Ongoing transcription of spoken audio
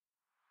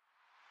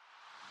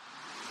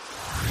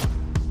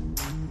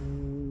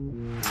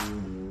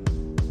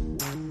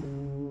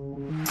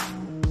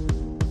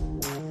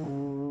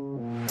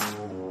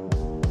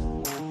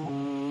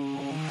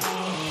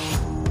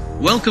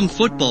Welcome,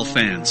 football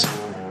fans.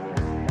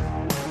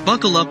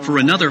 Buckle up for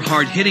another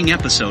hard-hitting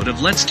episode of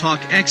Let's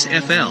Talk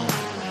XFL,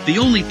 the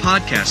only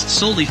podcast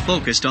solely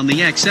focused on the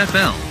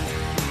XFL.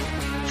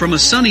 From a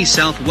sunny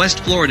Southwest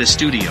Florida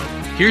studio,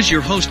 here's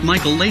your host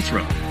Michael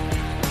Lathrop.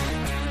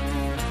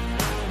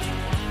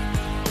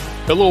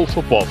 Hello,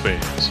 football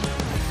fans.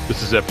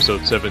 This is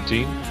episode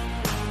 17,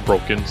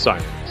 Broken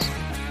Silence.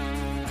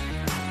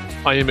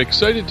 I am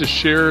excited to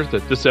share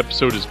that this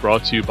episode is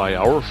brought to you by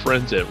our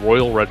friends at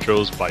Royal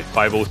Retros by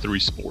 503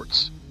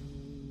 Sports.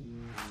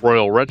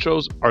 Royal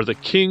Retros are the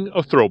king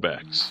of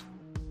throwbacks.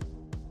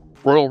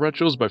 Royal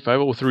Retros by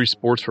 503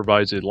 Sports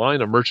provides a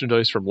line of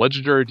merchandise from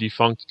legendary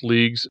defunct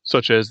leagues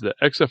such as the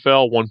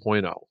XFL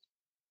 1.0.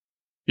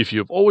 If you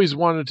have always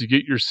wanted to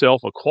get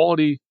yourself a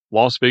quality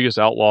Las Vegas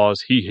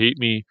Outlaws He Hate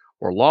Me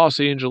or Los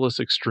Angeles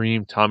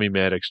Extreme Tommy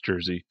Maddox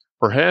jersey,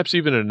 perhaps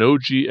even an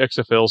OG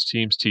XFL's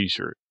team's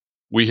t-shirt,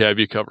 we have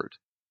you covered.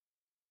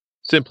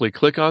 Simply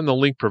click on the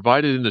link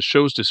provided in the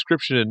show's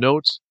description and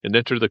notes and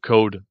enter the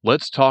code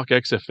Let's Talk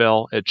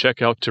XFL at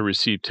checkout to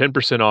receive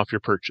 10% off your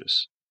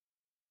purchase.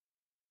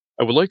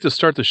 I would like to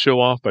start the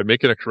show off by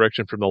making a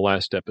correction from the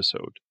last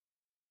episode.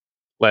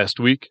 Last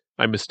week,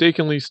 I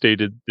mistakenly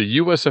stated the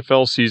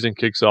USFL season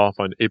kicks off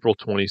on April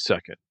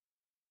 22nd.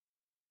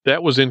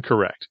 That was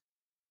incorrect.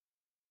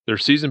 Their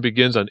season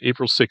begins on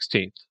April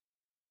 16th.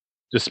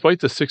 Despite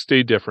the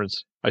 6-day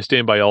difference, I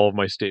stand by all of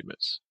my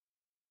statements.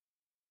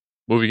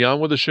 Moving on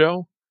with the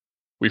show,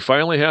 we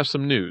finally have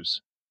some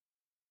news.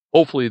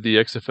 Hopefully the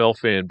XFL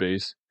fan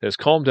base has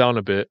calmed down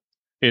a bit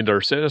and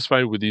are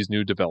satisfied with these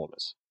new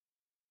developments.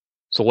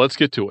 So let's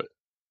get to it.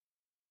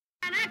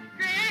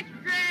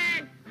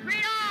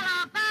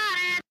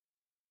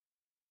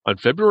 On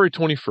February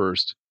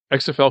 21st,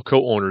 XFL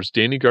co-owners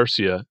Danny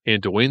Garcia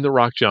and Dwayne "The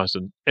Rock"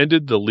 Johnson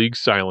ended the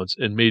league's silence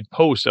and made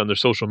posts on their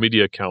social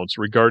media accounts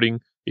regarding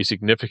a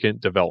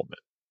significant development.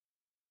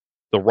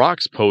 The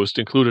Rock's post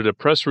included a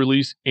press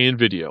release and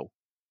video.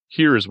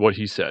 Here is what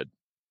he said.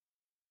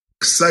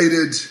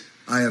 Excited,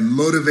 I am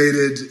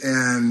motivated,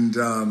 and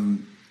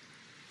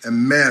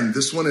man,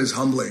 this one is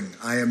humbling.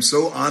 I am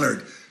so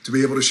honored to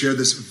be able to share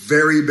this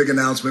very big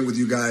announcement with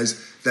you guys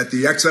that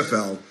the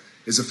XFL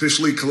is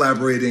officially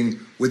collaborating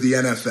with the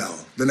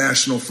NFL, the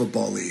National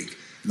Football League.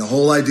 And the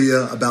whole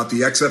idea about the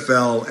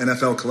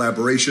XFL-NFL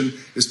collaboration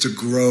is to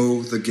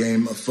grow the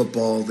game of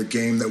football, the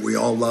game that we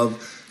all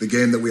love, the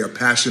game that we are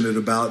passionate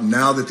about.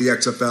 Now that the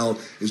XFL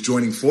is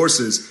joining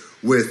forces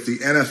with the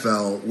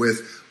NFL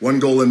with one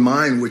goal in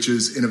mind, which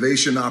is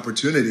innovation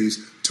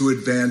opportunities to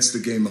advance the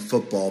game of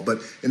football.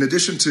 But in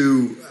addition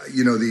to,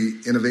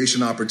 the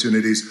innovation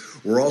opportunities,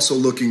 we're also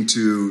looking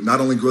to not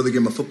only grow the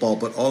game of football,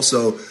 but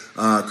also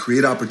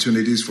create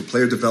opportunities for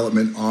player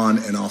development on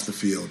and off the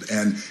field.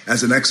 And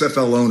as an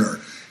XFL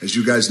owner, as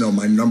you guys know,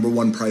 my number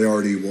one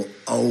priority will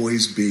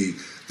always be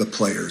the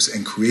players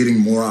and creating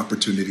more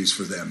opportunities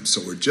for them.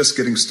 So we're just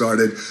getting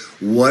started.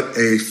 What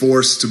a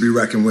force to be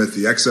reckoned with,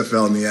 the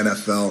XFL and the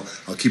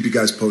NFL. I'll keep you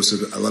guys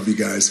posted. I love you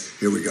guys.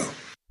 Here we go.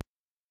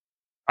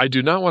 I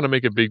do not want to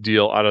make a big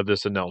deal out of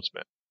this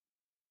announcement.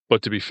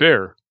 But to be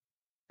fair,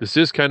 this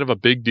is kind of a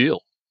big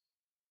deal.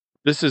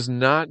 This is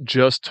not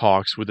just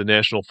talks with the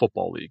National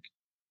Football League.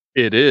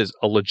 It is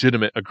a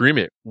legitimate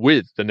agreement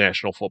with the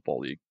National Football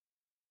League.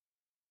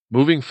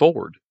 Moving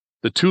forward,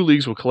 the two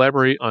leagues will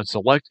collaborate on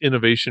select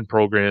innovation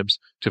programs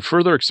to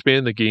further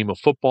expand the game of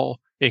football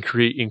and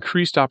create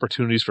increased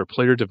opportunities for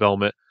player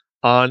development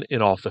on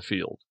and off the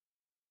field.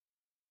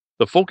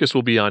 The focus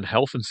will be on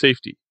health and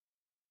safety,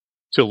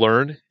 to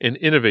learn and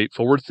innovate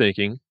forward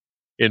thinking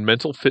in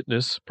mental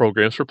fitness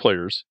programs for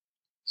players,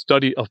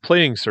 study of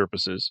playing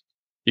surfaces,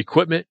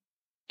 equipment,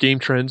 game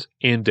trends,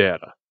 and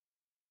data.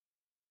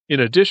 In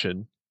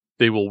addition,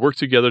 they will work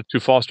together to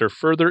foster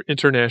further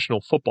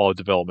international football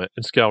development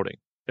and scouting,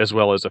 as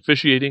well as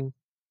officiating,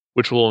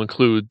 which will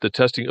include the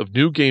testing of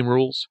new game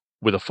rules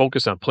with a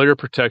focus on player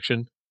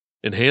protection,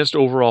 enhanced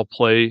overall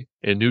play,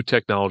 and new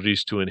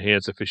technologies to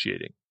enhance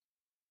officiating.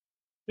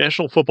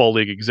 National Football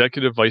League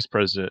Executive Vice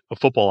President of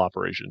Football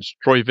Operations,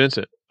 Troy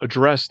Vincent,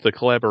 addressed the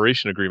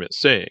collaboration agreement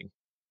saying,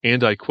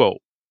 and I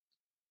quote,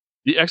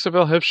 "The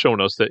XFL have shown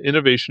us that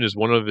innovation is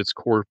one of its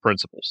core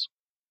principles.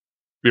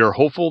 We are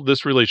hopeful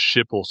this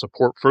relationship will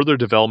support further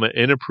development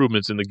and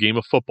improvements in the game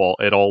of football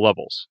at all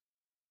levels."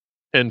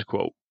 End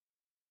quote.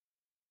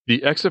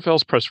 The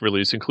XFL's press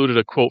release included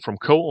a quote from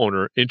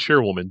co-owner and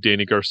chairwoman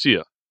Danny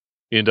Garcia,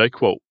 and I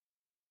quote,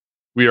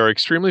 "We are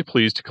extremely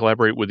pleased to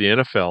collaborate with the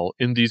NFL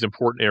in these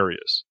important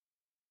areas.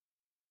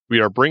 We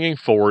are bringing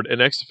forward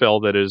an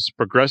XFL that is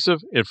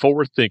progressive and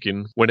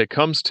forward-thinking when it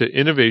comes to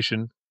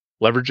innovation,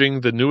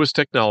 leveraging the newest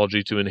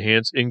technology to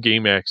enhance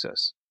in-game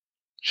access.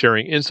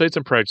 Sharing insights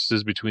and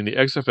practices between the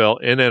XFL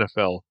and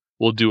NFL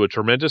will do a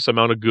tremendous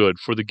amount of good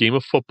for the game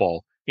of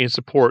football and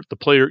support the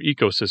player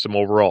ecosystem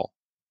overall."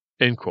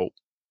 End quote.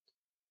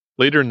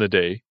 Later in the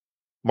day,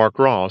 Mark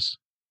Ross,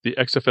 the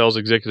XFL's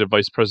Executive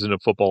Vice President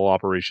of Football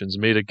Operations,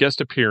 made a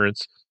guest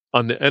appearance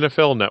on the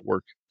NFL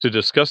Network to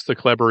discuss the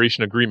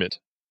collaboration agreement.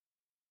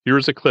 Here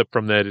is a clip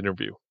from that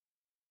interview.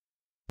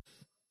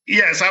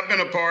 Yes, I've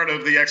been a part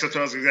of the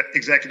XFL's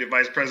Executive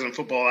Vice President of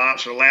Football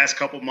Ops for the last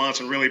couple of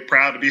months, and really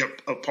proud to be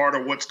a part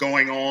of what's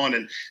going on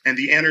and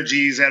the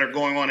energies that are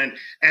going on. And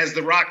as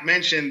The Rock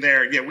mentioned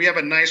there, we have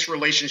a nice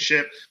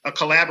relationship, a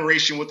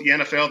collaboration with the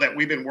NFL that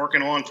we've been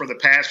working on for the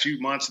past few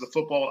months, the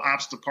Football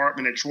Ops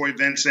Department and Troy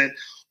Vincent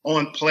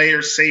on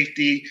player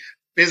safety,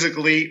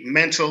 physically,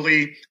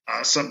 mentally,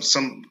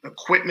 some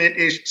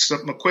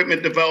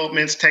equipment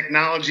developments,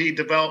 technology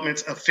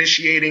developments,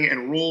 officiating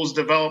and rules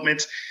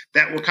developments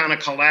that we're kind of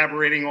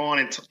collaborating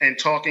on and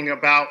talking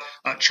about,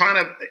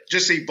 trying to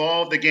just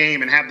evolve the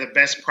game and have the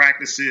best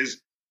practices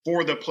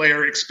for the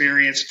player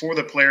experience, for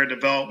the player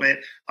development,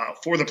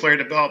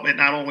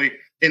 not only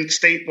in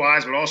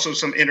state-wise, but also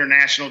some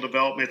international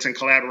developments and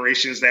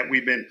collaborations that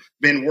we've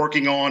been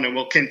working on and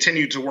will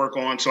continue to work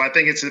on. So I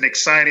think it's an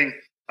exciting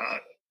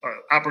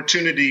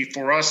opportunity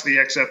for us, the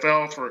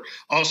XFL, for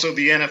also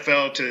the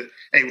NFL to,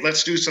 hey,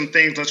 let's do some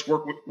things. Let's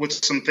work with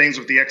some things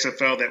with the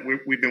XFL that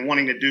we've been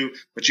wanting to do,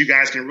 but you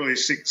guys can really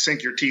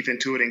sink your teeth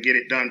into it and get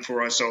it done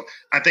for us. So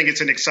I think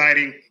it's an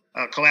exciting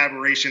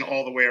collaboration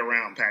all the way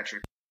around,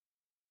 Patrick.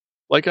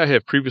 Like I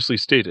have previously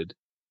stated,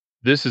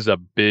 this is a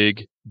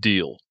big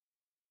deal.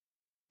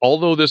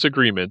 Although this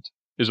agreement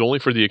is only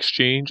for the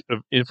exchange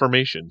of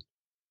information,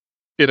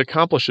 it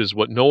accomplishes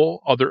what no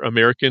other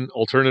American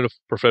alternative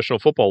professional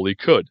football league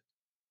could: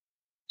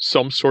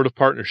 some sort of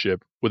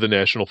partnership with the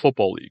National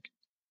Football League.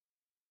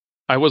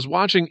 I was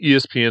watching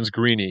ESPN's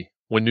Greeny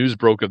when news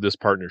broke of this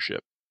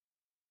partnership.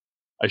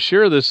 I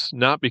share this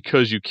not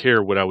because you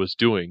care what I was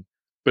doing,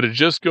 but it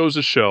just goes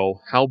to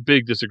show how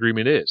big this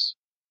agreement is.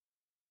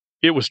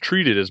 It was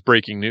treated as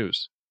breaking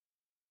news.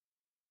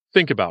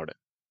 Think about it.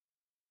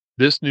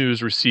 This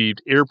news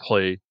received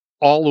airplay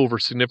all over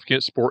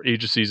significant sport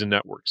agencies and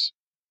networks,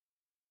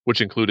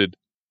 which included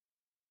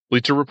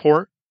Bleacher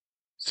Report,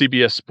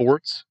 CBS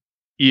Sports,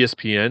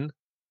 ESPN,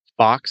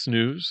 Fox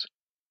News,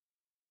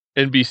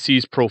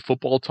 NBC's Pro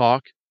Football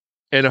Talk,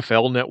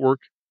 NFL Network,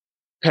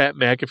 Pat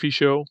McAfee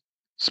Show,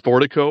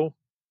 Sportico,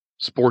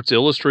 Sports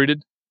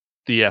Illustrated,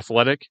 The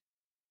Athletic,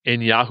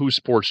 and Yahoo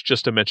Sports,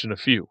 just to mention a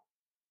few.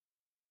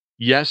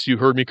 Yes, you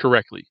heard me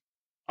correctly.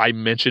 I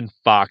mentioned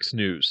Fox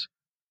News.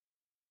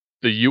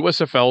 The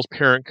USFL's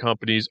parent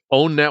company's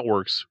own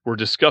networks were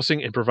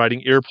discussing and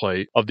providing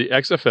airplay of the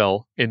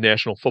XFL and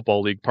National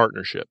Football League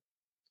partnership.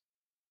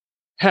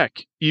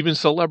 Heck, even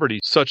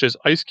celebrities such as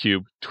Ice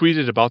Cube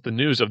tweeted about the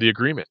news of the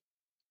agreement,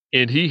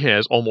 and he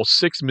has almost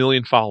 6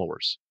 million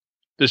followers.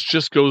 This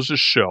just goes to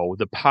show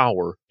the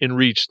power and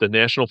reach the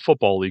National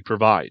Football League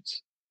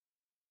provides.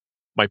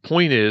 My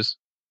point is,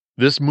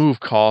 this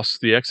move costs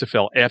the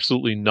XFL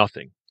absolutely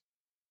nothing.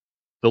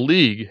 The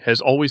league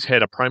has always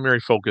had a primary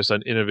focus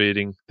on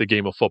innovating the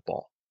game of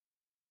football.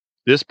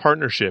 This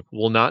partnership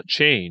will not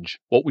change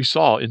what we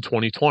saw in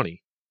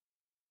 2020.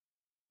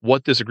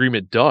 What this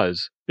agreement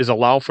does is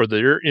allow for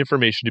their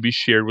information to be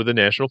shared with the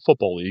National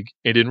Football League,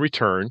 and in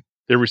return,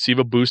 they receive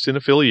a boost in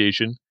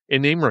affiliation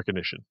and name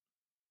recognition.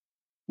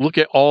 Look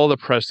at all the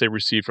press they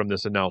received from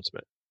this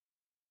announcement.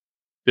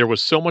 There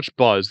was so much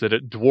buzz that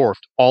it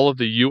dwarfed all of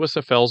the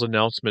USFL's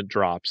announcement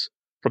drops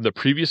from the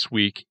previous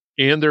week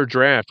and their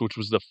draft, which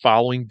was the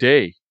following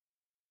day.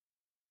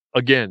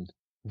 Again,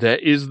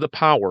 that is the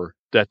power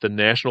that the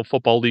National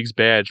Football League's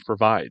badge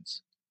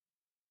provides.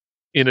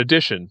 In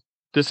addition,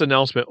 this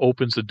announcement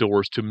opens the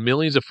doors to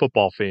millions of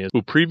football fans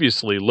who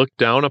previously looked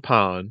down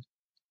upon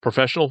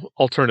professional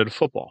alternative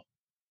football.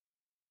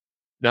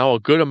 Now a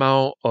good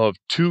amount of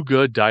too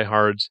good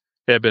diehards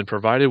have been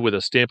provided with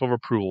a stamp of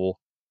approval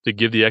to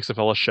give the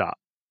XFL a shot.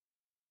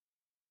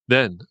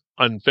 Then,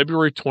 on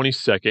February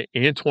 22nd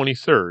and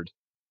 23rd,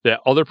 that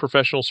other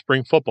professional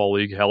spring football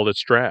league held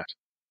its draft.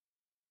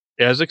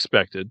 As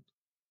expected,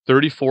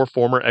 34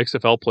 former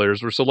XFL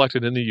players were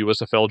selected in the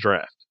USFL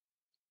draft.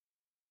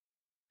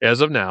 As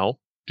of now,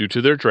 due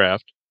to their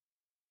draft,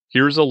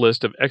 here is a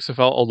list of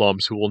XFL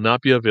alums who will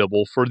not be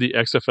available for the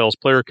XFL's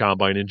Player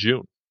Combine in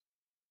June.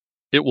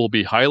 It will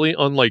be highly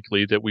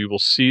unlikely that we will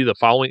see the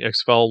following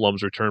XFL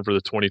alums return for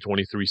the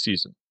 2023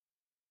 season: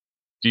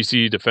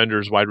 DC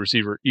Defenders wide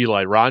receiver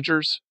Eli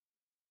Rogers,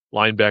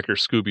 linebacker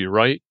Scooby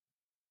Wright,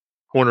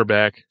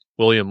 cornerback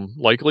William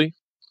Likely,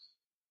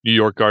 New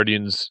York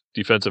Guardians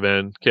defensive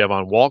end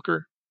Kavon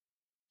Walker,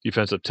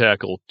 defensive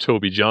tackle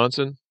Toby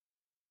Johnson,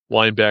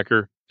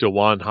 linebacker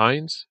DeJuan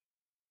Hines,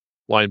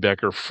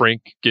 linebacker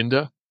Frank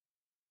Ginda,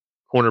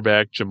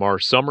 cornerback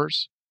Jamar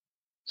Summers,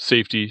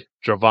 safety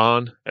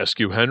Javon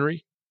Eskew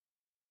Henry,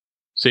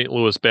 St.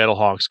 Louis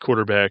Battlehawks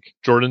quarterback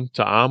Jordan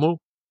Ta'amu,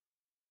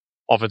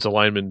 offensive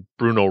lineman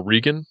Bruno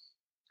Regan,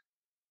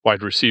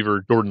 wide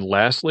receiver Jordan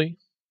Lastly,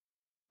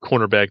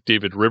 cornerback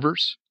David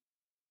Rivers,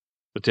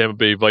 the Tampa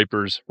Bay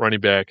Vipers running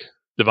back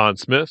Devon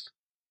Smith,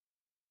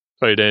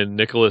 tight end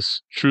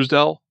Nicholas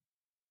Truesdell,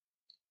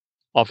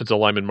 offensive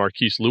lineman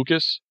Marquise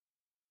Lucas,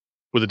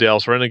 with the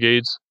Dallas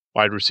Renegades,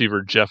 wide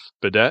receiver Jeff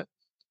Bedette,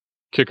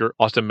 kicker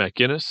Austin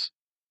McGinnis,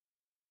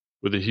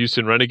 with the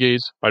Houston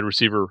Renegades, wide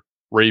receiver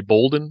Ray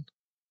Bolden,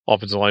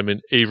 offensive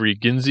lineman Avery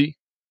Ginzy,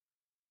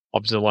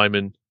 offensive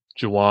lineman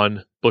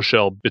Juwan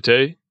Bushell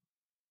Bitte,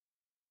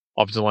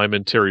 offensive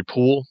lineman Terry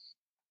Poole,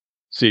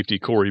 safety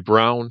Corey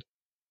Brown,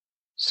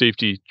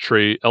 safety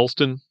Trey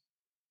Elston,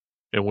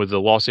 and with the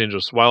Los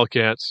Angeles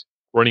Wildcats,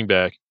 running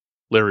back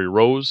Larry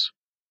Rose,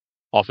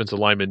 offensive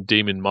lineman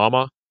Damon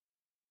Mama,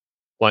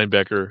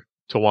 linebacker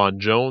Tawan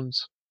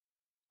Jones,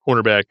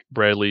 cornerback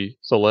Bradley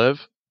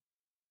Salev,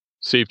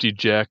 safety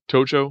Jack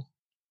Tocho,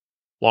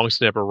 long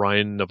snapper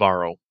Ryan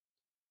Navarro.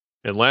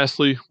 And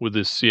lastly, with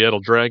the Seattle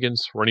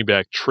Dragons, running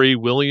back Trey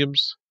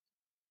Williams,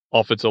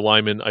 offensive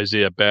lineman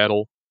Isaiah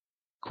Battle,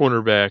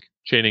 cornerback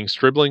Channing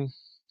Stribling,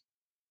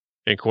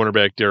 and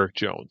cornerback Derek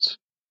Jones.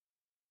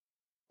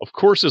 Of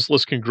course, this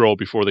list can grow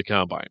before the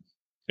Combine.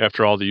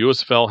 After all, the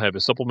USFL have a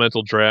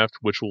supplemental draft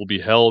which will be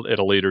held at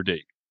a later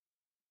date.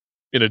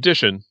 In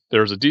addition,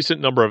 there is a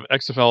decent number of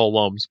XFL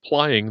alums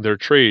plying their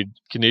trade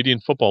Canadian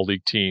Football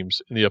League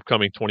teams in the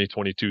upcoming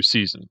 2022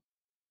 season.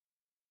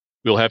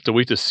 We'll have to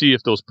wait to see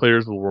if those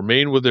players will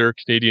remain with their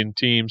Canadian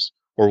teams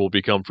or will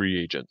become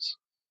free agents.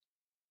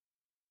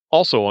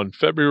 Also, on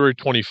February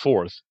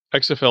 24th,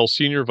 XFL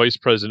Senior Vice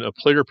President of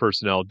Player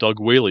Personnel Doug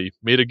Whaley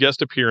made a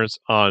guest appearance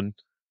on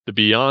the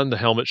Beyond the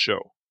Helmet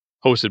show,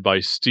 hosted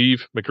by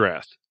Steve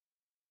McGrath.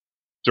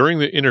 During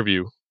the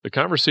interview, the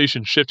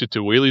conversation shifted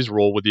to Whaley's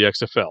role with the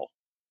XFL.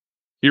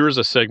 Here is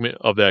a segment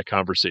of that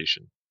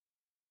conversation.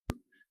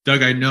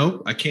 Doug, I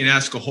know I can't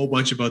ask a whole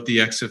bunch about the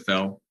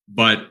XFL,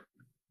 but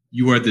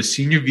you are the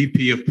Senior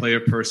VP of Player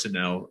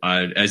Personnel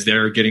as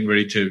they're getting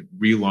ready to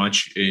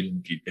relaunch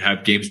and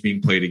have games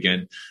being played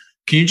again.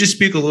 Can you just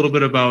speak a little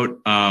bit about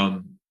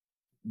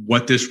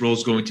what this role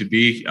is going to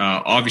be?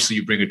 Obviously,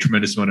 you bring a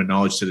tremendous amount of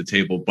knowledge to the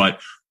table, but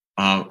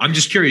I'm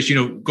just curious,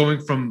 going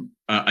from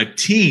a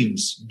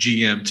team's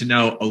GM to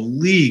now a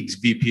league's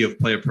VP of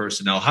Player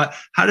Personnel,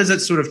 how does that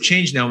sort of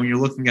change now when you're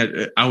looking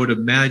at, I would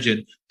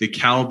imagine, the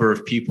caliber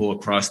of people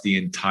across the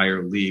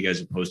entire league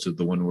as opposed to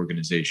the one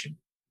organization?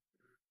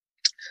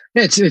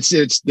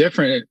 It's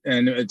different,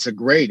 and it's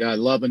I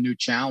love a new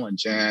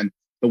challenge. And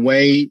the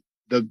way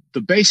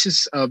the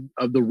basis of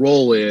the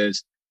role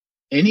is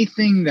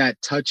anything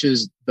that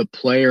touches the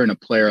player and a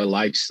player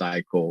life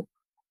cycle,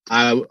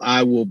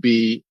 I will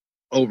be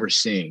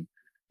overseeing.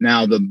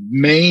 Now, the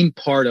main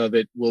part of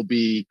it will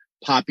be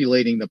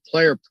populating the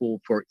player pool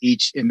for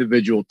each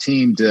individual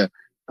team to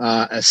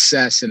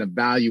assess and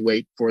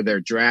evaluate for their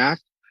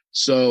draft.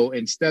 So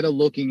instead of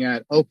looking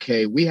at,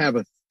 okay, we have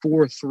a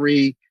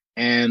 4-3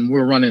 and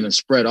we're running a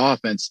spread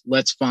offense,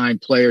 let's find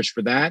players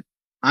for that.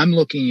 I'm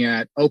looking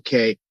at,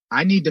 okay,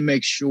 I need to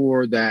make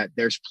sure that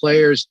there's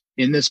players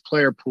in this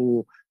player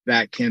pool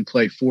that can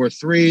play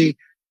 4-3,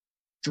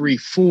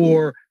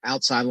 3-4,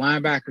 outside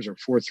linebackers,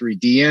 or 4-3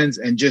 DNs,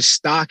 and just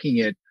stocking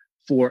it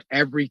for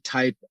every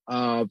type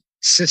of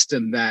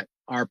system that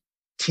our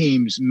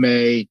teams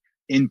may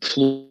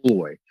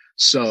employ.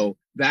 So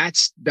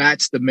that's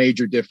the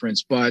major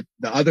difference. But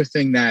the other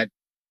thing that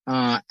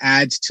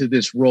adds to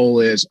this role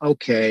is,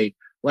 okay,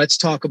 let's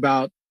talk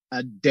about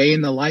a day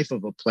in the life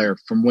of a player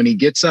from when he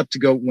gets up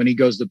to when he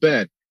goes to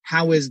bed.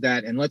 How is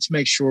that? And let's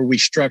make sure we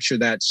structure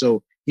that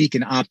so he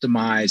can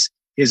optimize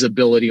his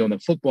ability on the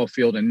football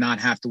field and not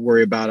have to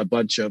worry about a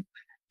bunch of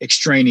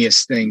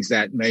extraneous things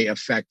that may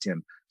affect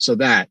him. So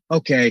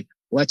okay,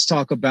 let's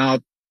talk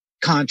about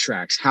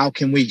contracts. How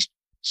can we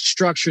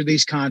structure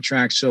these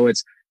contracts so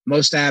it's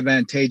most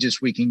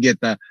advantageous? We can get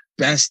the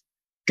best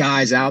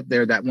guys out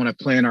there that want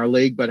to play in our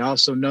league, but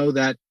also know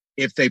that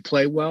if they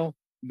play well,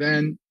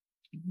 then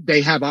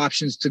they have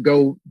options to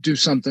go do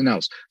something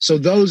else. So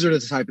those are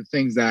the type of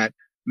things that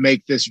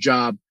make this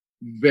job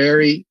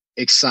very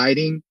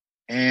exciting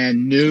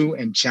and new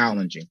and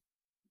challenging.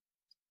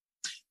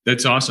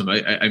 That's awesome.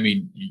 I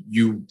mean,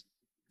 you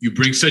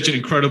bring such an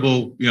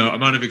incredible,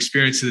 amount of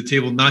experience to the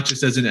table, not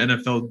just as an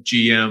NFL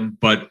GM,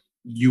 but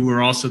you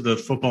were also the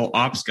football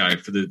ops guy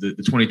for the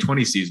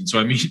 2020 season. So,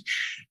 I mean,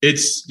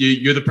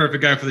 you're the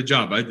perfect guy for the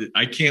job.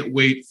 I can't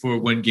wait for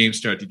when games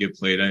start to get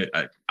played.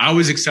 I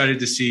was excited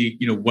to see,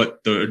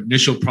 what the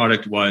initial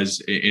product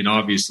was, and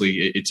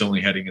obviously it's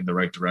only heading in the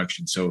right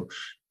direction. So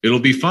it'll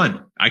be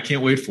fun. I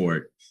can't wait for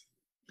it.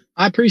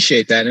 I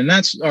appreciate that. And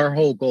that's our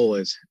whole goal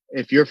is,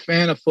 if you're a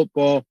fan of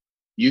football,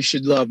 you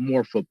should love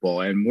more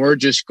football. And we're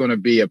just going to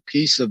be a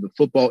piece of the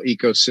football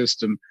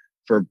ecosystem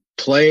for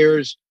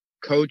players,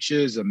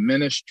 coaches,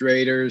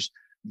 administrators,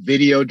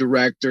 video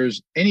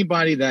directors,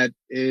 anybody that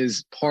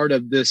is part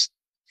of this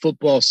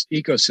football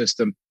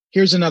ecosystem.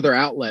 Here's another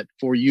outlet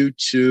for you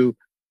to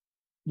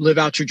live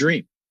out your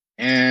dream.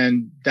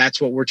 And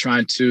that's what we're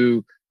trying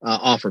to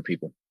offer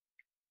people.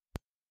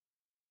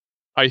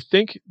 I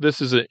think this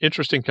is an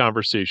interesting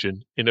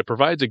conversation, and it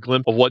provides a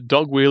glimpse of what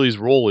Doug Whaley's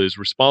role is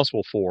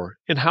responsible for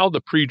and how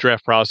the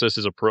pre-draft process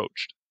is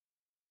approached.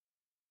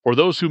 For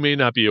those who may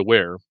not be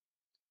aware,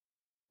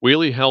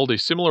 Whaley held a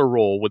similar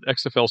role with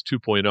XFL's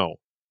 2.0.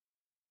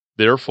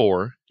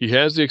 Therefore, he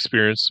has the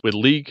experience with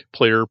league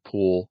player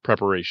pool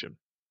preparation.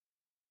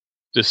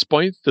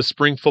 Despite the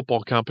spring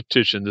football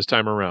competition this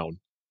time around,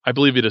 I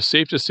believe it is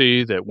safe to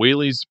say that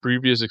Whaley's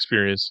previous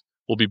experience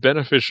will be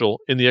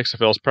beneficial in the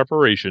XFL's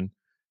preparation,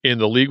 and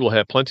the league will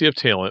have plenty of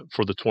talent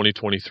for the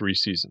 2023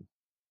 season.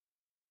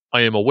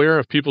 I am aware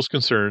of people's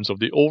concerns of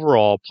the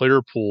overall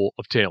player pool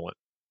of talent.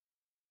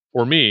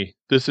 For me,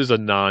 this is a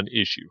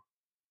non-issue.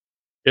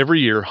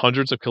 Every year,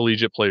 hundreds of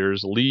collegiate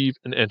players leave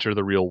and enter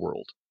the real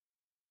world.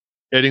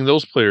 Adding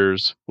those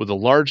players with a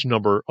large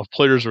number of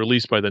players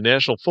released by the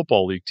National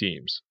Football League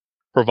teams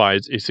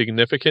provides a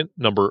significant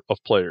number of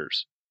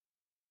players,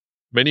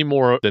 many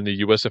more than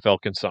the USFL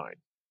can sign.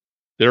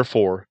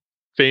 Therefore,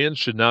 fans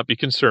should not be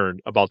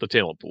concerned about the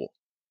talent pool.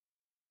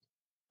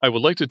 I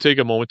would like to take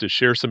a moment to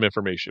share some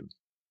information.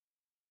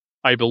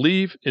 I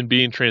believe in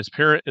being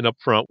transparent and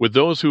upfront with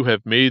those who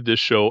have made this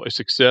show a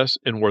success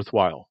and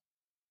worthwhile,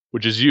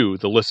 which is you,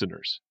 the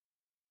listeners.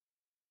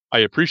 I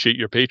appreciate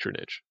your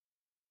patronage.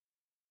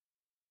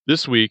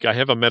 This week, I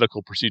have a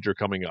medical procedure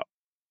coming up.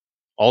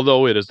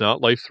 Although it is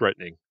not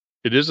life-threatening,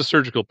 it is a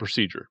surgical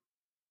procedure.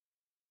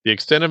 The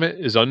extent of it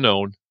is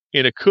unknown,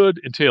 and it could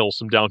entail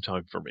some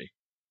downtime for me.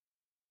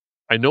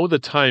 I know the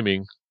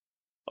timing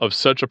of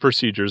such a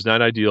procedure is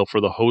not ideal for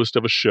the host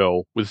of a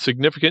show with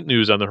significant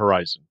news on the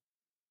horizon.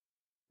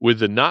 With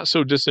the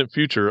not-so-distant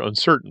future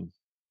uncertain,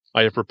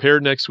 I have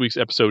prepared next week's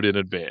episode in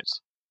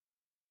advance.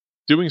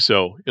 Doing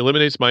so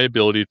eliminates my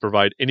ability to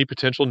provide any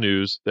potential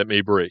news that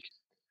may break.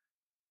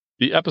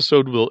 The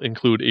episode will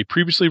include a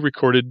previously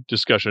recorded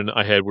discussion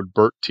I had with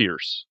Bert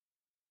Tierce.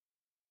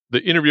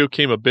 The interview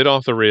came a bit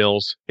off the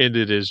rails, and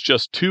it is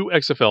just two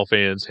XFL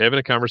fans having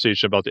a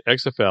conversation about the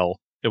XFL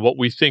and what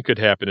we think could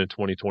happen in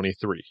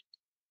 2023.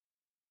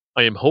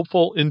 I am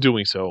hopeful in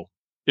doing so,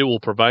 it will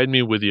provide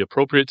me with the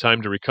appropriate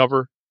time to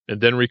recover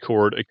and then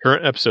record a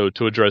current episode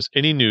to address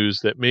any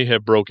news that may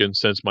have broken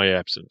since my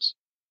absence.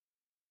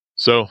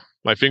 So,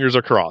 my fingers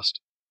are crossed.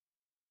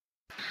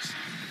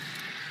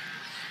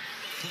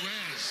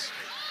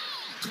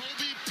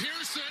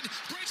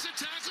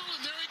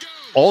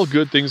 All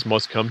good things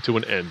must come to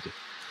an end.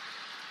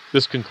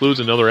 This concludes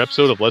another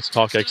episode of Let's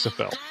Talk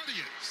XFL.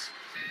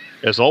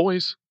 As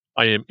always,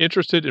 I am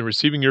interested in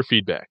receiving your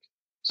feedback,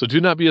 so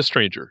do not be a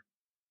stranger.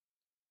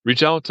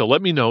 Reach out to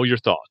let me know your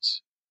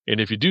thoughts,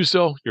 and if you do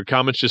so, your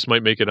comments just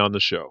might make it on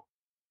the show.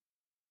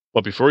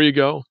 But before you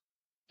go,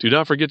 do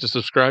not forget to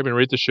subscribe and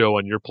rate the show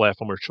on your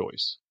platform of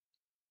choice.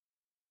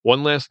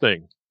 One last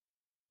thing.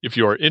 If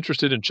you are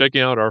interested in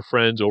checking out our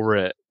friends over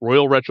at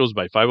Royal Retros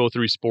by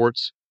 503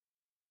 Sports,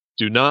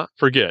 do not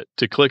forget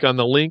to click on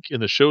the link in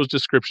the show's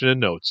description and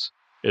notes,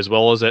 as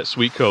well as that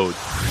sweet code,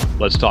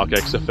 Let's Talk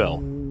XFL,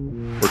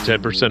 for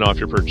 10% off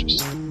your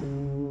purchase.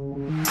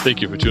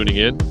 Thank you for tuning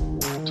in.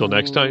 Till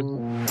next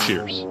time,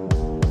 cheers.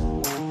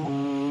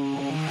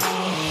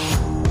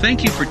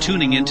 Thank you for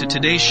tuning in to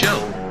today's show.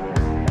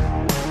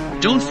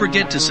 Don't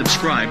forget to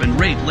subscribe and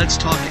rate Let's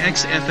Talk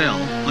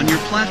XFL on your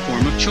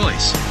platform of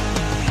choice.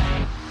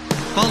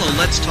 Follow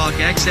Let's Talk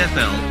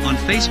XFL on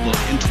Facebook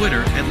and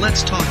Twitter at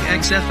Let's Talk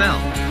XFL.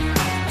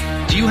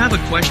 Do you have a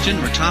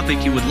question or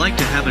topic you would like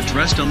to have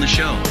addressed on the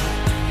show?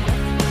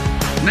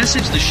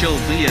 Message the show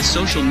via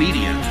social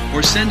media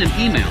or send an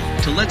email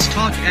to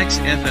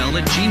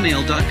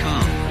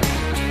letstalkxfl@gmail.com.